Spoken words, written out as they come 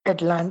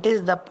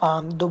Atlantis the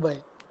Palm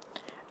Dubai.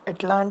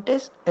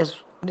 Atlantis is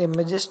the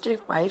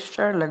majestic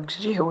five-star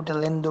luxury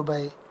hotel in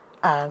Dubai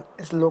and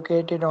is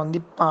located on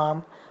the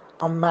Palm,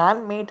 a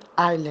man-made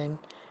island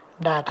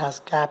that has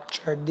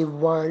captured the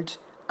world's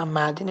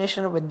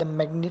imagination with the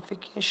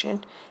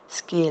magnification,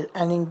 scale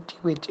and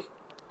ingenuity.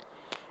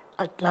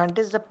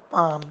 Atlantis the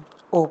Palm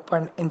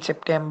opened in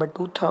September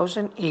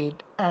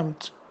 2008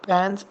 and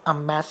spans a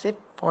massive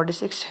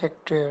 46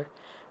 hectare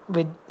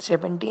with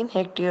 17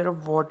 hectare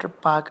of water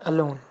park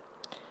alone.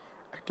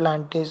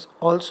 Atlantis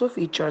also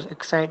features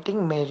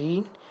exciting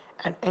marine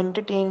and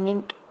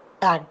entertainment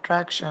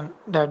attraction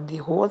that the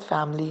whole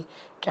family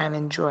can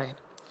enjoy,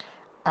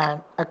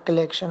 and a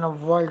collection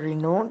of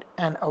world-renowned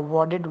and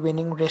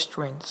awarded-winning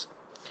restaurants.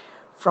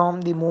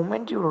 From the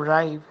moment you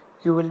arrive,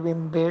 you will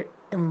be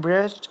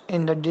immersed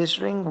in the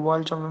dazzling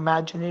worlds of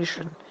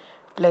imagination,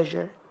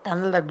 pleasure,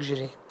 and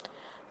luxury.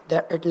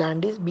 The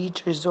Atlantis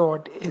Beach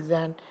Resort is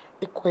an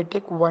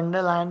aquatic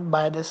wonderland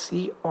by the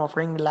sea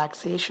offering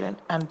relaxation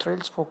and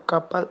thrills for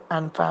couples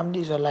and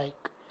families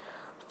alike.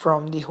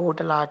 From the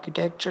hotel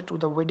architecture to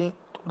the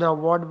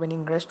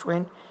award-winning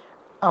restaurant,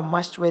 a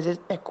must-visit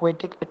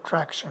aquatic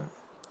attraction.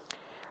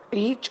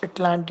 Each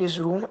Atlantis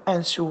room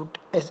and suite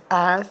is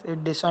as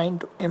it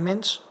designed to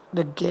immerse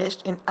the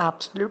guest in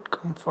absolute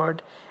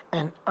comfort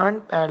and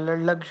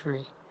unparalleled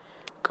luxury,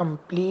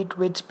 complete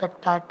with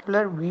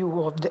spectacular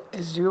view of the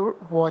azure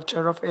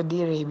water of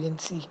the Arabian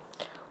Sea,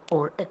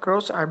 or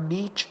across our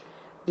beach,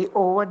 the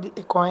over the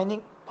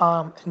iconic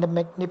palm and the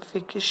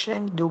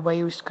magnificent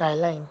Dubai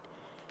skyline.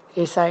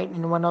 Reside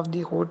in one of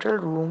the hotel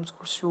rooms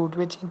or suite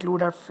which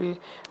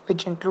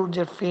includes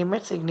their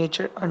famous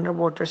signature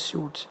underwater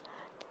suites.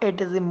 It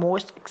is the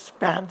most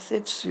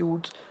expansive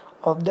suite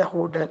of the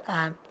hotel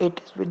and it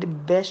is with the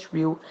best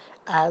view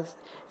as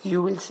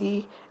you will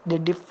see the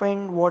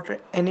different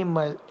water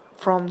animal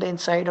from the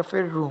inside of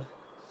a room.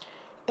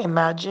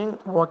 Imagine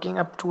walking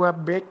up to a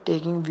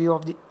breathtaking view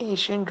of the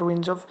ancient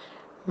ruins of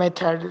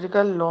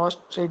mythological lost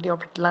city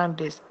of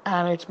Atlantis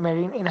and its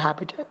marine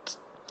inhabitants.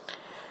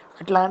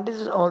 Atlantis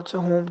is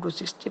also home to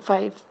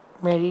 65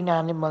 marine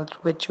animals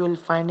which you will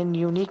find in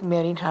unique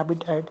marine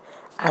habitat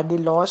at the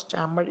Lost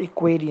Chamber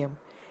Aquarium.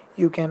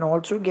 You can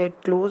also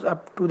get close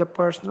up to the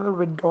personal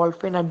with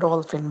dolphin at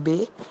Dolphin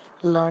Bay,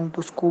 learn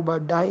to scuba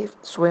dive,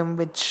 swim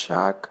with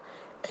shark,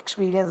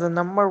 experience the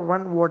number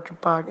one water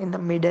park in the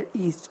Middle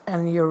East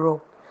and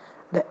Europe.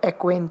 The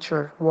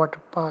Aquaventure water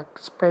park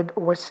spread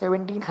over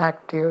 17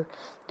 hectares.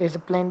 There's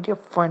plenty of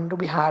fun to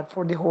be had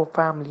for the whole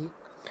family.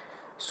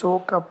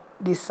 Soak up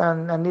the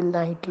sun and the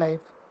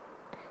nightlife.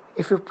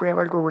 If you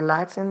travel to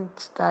relax in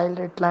style,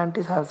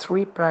 Atlantis has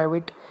three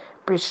private,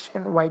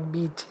 pristine white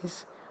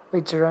beaches,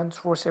 which runs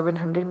for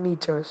 700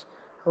 meters.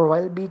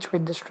 Royal Beach,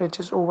 which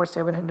stretches over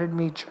 700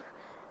 meters,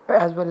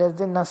 as well as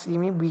the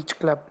Nasimi Beach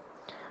Club.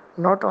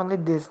 Not only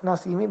this,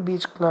 Nasimi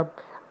Beach Club,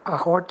 a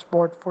hot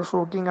spot for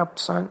soaking up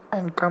sun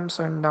and come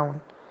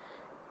sundown.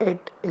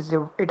 It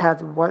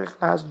has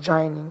world-class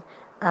dining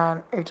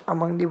and it's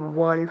among the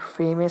world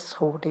famous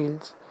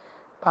hotels.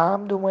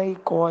 Palm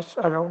Dubai costs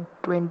around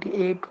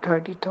 28 to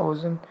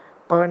 30,000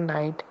 per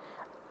night,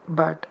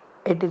 but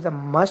it is a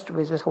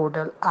must-visit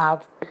hotel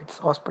as its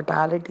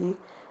hospitality,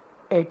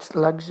 its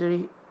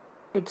luxury,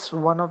 it's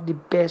one of the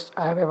best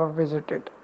I've ever visited.